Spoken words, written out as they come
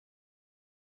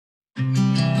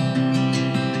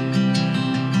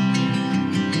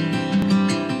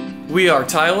We are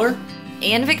Tyler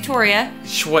and Victoria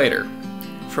Schwader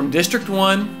from District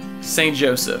 1, St.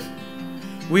 Joseph.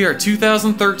 We are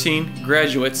 2013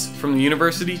 graduates from the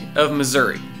University of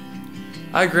Missouri.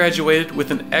 I graduated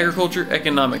with an agriculture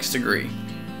economics degree.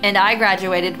 And I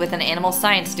graduated with an animal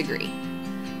science degree.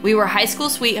 We were high school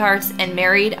sweethearts and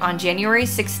married on January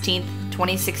 16,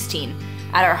 2016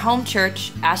 at our home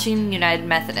church, Ashland United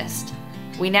Methodist.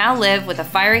 We now live with a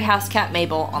fiery house cat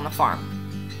Mabel on the farm.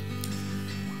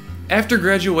 After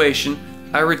graduation,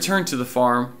 I returned to the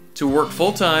farm to work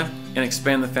full-time and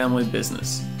expand the family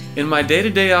business. In my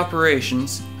day-to-day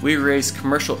operations, we raise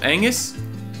commercial Angus,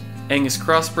 Angus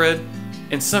crossbred,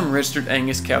 and some registered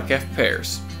Angus cow-calf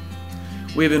pairs.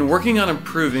 We have been working on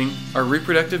improving our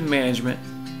reproductive management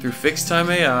through fixed-time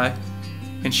AI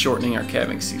and shortening our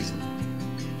calving season.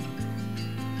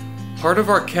 Part of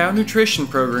our cow nutrition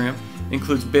program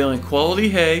includes baling quality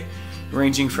hay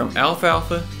ranging from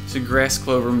alfalfa to grass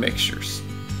clover mixtures.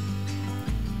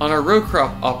 On our row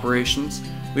crop operations,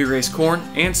 we raise corn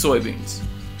and soybeans.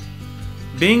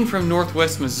 Being from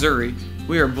Northwest Missouri,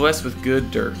 we are blessed with good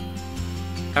dirt.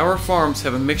 Our farms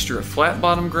have a mixture of flat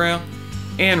bottom ground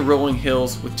and rolling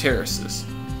hills with terraces.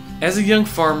 As a young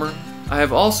farmer, I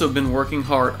have also been working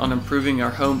hard on improving our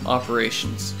home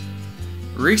operations.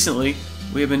 Recently,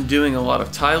 we have been doing a lot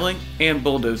of tiling and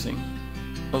bulldozing,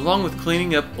 along with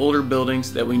cleaning up older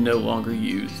buildings that we no longer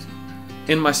use.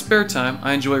 In my spare time,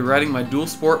 I enjoy riding my dual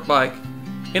sport bike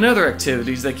and other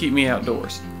activities that keep me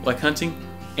outdoors, like hunting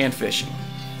and fishing.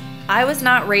 I was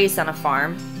not raised on a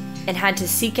farm and had to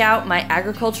seek out my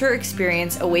agriculture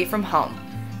experience away from home,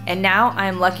 and now I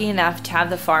am lucky enough to have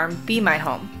the farm be my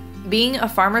home. Being a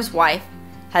farmer's wife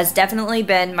has definitely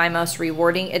been my most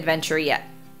rewarding adventure yet.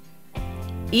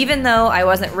 Even though I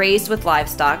wasn't raised with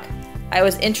livestock, I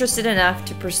was interested enough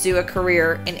to pursue a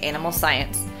career in animal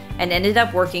science and ended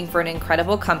up working for an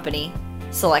incredible company,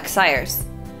 Select Sires.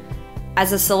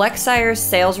 As a Select Sires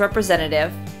sales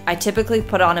representative, I typically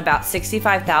put on about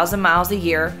 65,000 miles a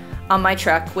year on my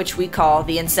truck, which we call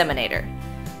the Inseminator.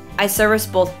 I service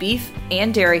both beef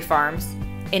and dairy farms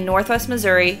in Northwest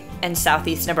Missouri and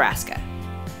Southeast Nebraska.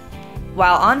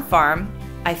 While on farm,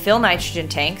 I fill nitrogen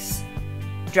tanks,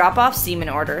 drop off semen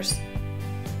orders,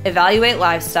 evaluate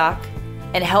livestock,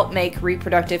 and help make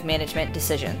reproductive management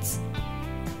decisions.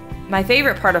 My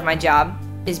favorite part of my job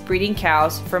is breeding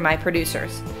cows for my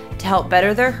producers to help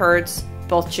better their herds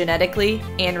both genetically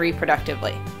and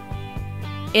reproductively.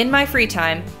 In my free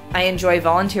time, I enjoy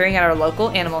volunteering at our local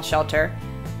animal shelter,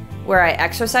 where I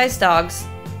exercise dogs,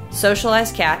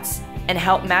 socialize cats, and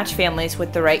help match families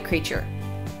with the right creature.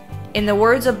 In the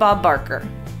words of Bob Barker,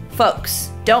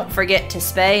 folks, don't forget to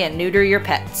spay and neuter your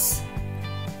pets.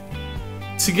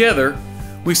 Together,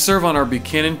 we serve on our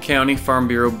Buchanan County Farm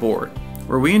Bureau Board,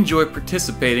 where we enjoy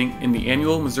participating in the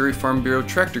annual Missouri Farm Bureau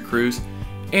Tractor Cruise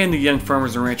and the Young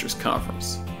Farmers and Ranchers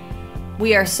Conference.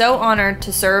 We are so honored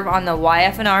to serve on the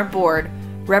YF&R board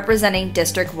representing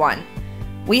District 1.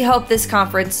 We hope this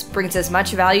conference brings as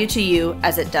much value to you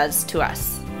as it does to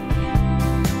us.